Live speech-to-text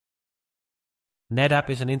Nedap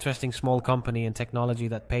is an interesting small company in technology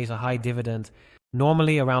that pays a high dividend,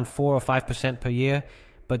 normally around 4 or 5% per year,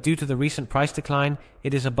 but due to the recent price decline,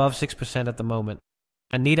 it is above 6% at the moment.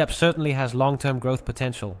 And Nedap certainly has long-term growth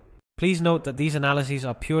potential. Please note that these analyses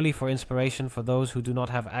are purely for inspiration for those who do not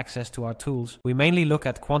have access to our tools. We mainly look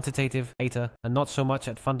at quantitative data and not so much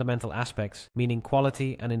at fundamental aspects, meaning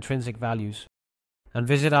quality and intrinsic values. And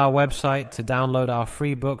visit our website to download our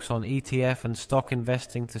free books on ETF and stock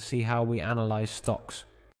investing to see how we analyze stocks.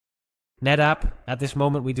 Nedap, at this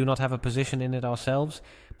moment we do not have a position in it ourselves,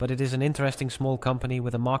 but it is an interesting small company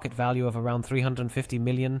with a market value of around 350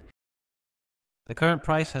 million. The current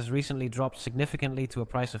price has recently dropped significantly to a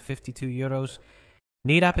price of €52.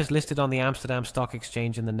 Nedap is listed on the Amsterdam Stock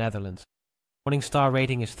Exchange in the Netherlands. Morningstar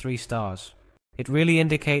rating is 3 stars. It really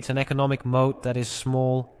indicates an economic moat that is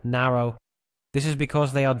small, narrow. This is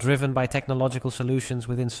because they are driven by technological solutions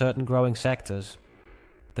within certain growing sectors.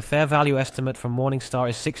 The fair value estimate from Morningstar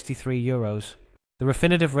is €63. The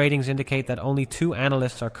Refinitiv ratings indicate that only 2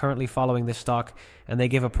 analysts are currently following this stock, and they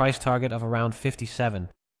give a price target of around 57.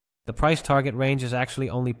 The price target range is actually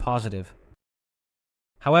only positive.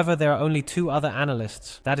 However, there are only 2 other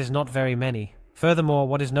analysts. That is not very many. Furthermore,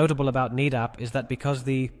 what is notable about Nedap is that because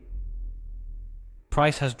the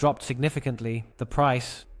price has dropped significantly, the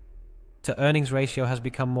price to earnings ratio has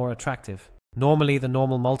become more attractive. Normally, the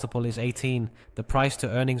normal multiple is 18. The price to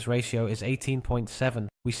earnings ratio is 18.7.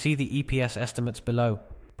 We see the EPS estimates below.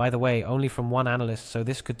 By the way, only from one analyst, so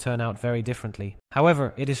this could turn out very differently.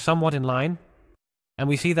 However, it is somewhat in line, and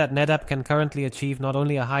we see that Nedap can currently achieve not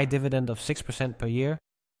only a high dividend of 6% per year,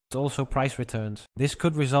 but also price returns. This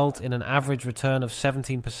could result in an average return of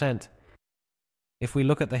 17%. If we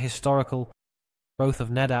look at the historical growth of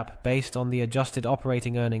Nedap based on the adjusted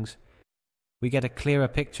operating earnings, we get a clearer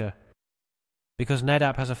picture, because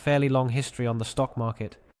Nedap has a fairly long history on the stock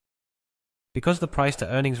market. Because the price to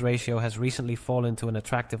earnings ratio has recently fallen to an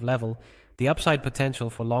attractive level, the upside potential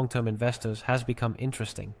for long-term investors has become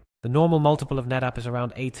interesting. The normal multiple of Nedap is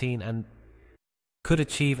around 18 and could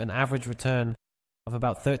achieve an average return of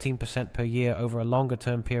about 13% per year over a longer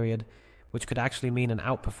term period, which could actually mean an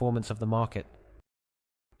outperformance of the market.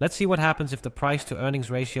 Let's see what happens if the price to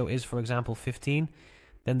earnings ratio is, for example, 15.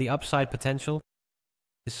 Then the upside potential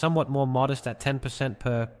is somewhat more modest at 10%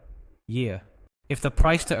 per year. If the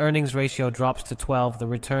price to earnings ratio drops to 12, the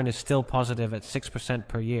return is still positive at 6%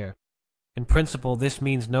 per year. In principle, this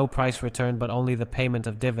means no price return but only the payment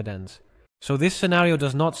of dividends. So this scenario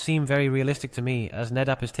does not seem very realistic to me, as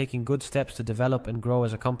Nedap is taking good steps to develop and grow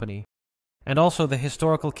as a company. And also the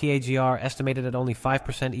historical KAGR estimated at only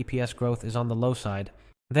 5% EPS growth is on the low side.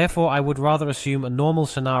 Therefore, I would rather assume a normal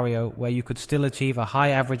scenario where you could still achieve a high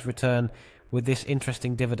average return with this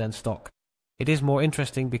interesting dividend stock. It is more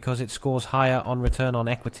interesting because it scores higher on return on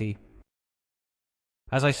equity.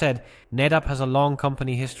 As I said, Nedap has a long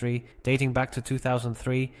company history dating back to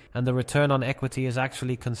 2003, and the return on equity is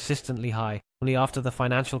actually consistently high. Only after the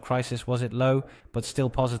financial crisis was it low, but still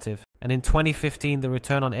positive. And in 2015, the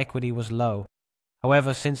return on equity was low.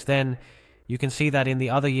 However, since then, you can see that in the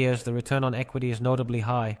other years the return on equity is notably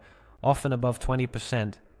high, often above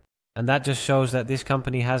 20%. And that just shows that this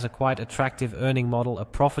company has a quite attractive earning model, a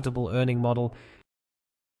profitable earning model.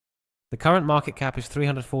 The current market cap is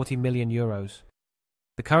 €340 million.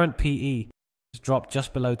 The current PE has dropped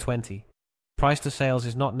just below 20. Price to sales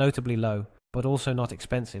is not notably low, but also not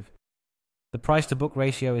expensive. The price to book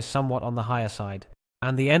ratio is somewhat on the higher side.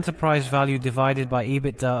 And the enterprise value divided by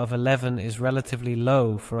EBITDA of 11 is relatively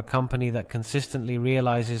low for a company that consistently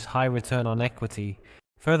realizes high return on equity.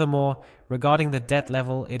 Furthermore, regarding the debt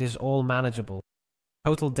level, it is all manageable.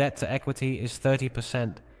 Total debt to equity is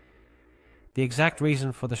 30%. The exact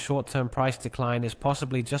reason for the short-term price decline is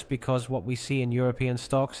possibly just because what we see in European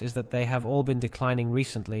stocks is that they have all been declining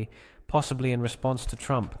recently, possibly in response to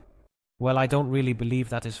Trump. Well, I don't really believe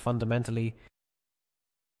that is fundamentally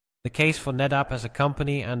the case for Nedap as a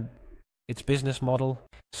company and its business model.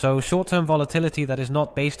 So short-term volatility that is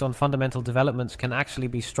not based on fundamental developments can actually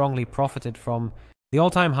be strongly profited from. The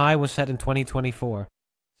all-time high was set in 2024.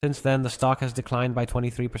 Since then, the stock has declined by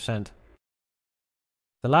 23%.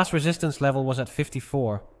 The last resistance level was at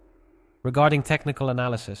 54. Regarding technical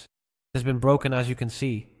analysis, it has been broken, as you can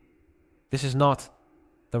see. This is not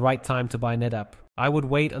the right time to buy Nedap. I would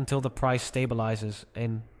wait until the price stabilizes.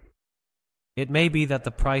 It may be that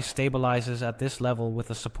the price stabilizes at this level with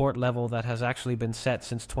a support level that has actually been set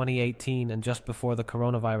since 2018 and just before the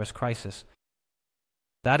coronavirus crisis.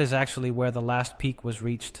 That is actually where the last peak was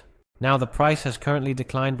reached. Now the price has currently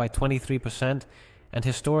declined by 23%, and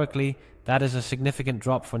historically that is a significant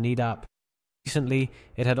drop for Nedap. Recently,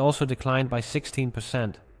 it had also declined by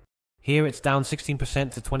 16%. Here it's down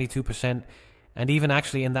 16% to 22%, and even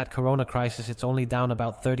actually in that corona crisis it's only down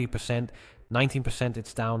about 30%, 19%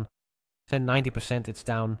 it's down, then 90% it's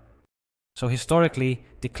down. So historically,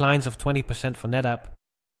 declines of 20% for Nedap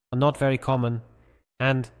are not very common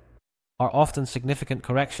and are often significant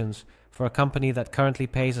corrections for a company that currently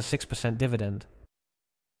pays a 6% dividend.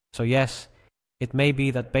 So yes, it may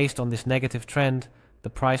be that based on this negative trend, the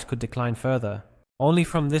price could decline further. Only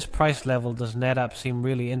from this price level does Nedap seem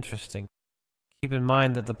really interesting. Keep in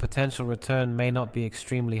mind that the potential return may not be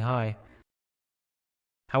extremely high.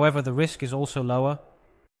 However, the risk is also lower,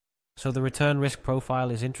 so the return risk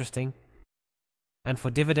profile is interesting. And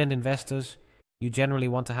for dividend investors, you generally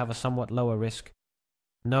want to have a somewhat lower risk.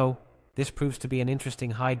 No, this proves to be an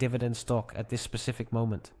interesting high dividend stock at this specific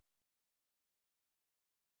moment.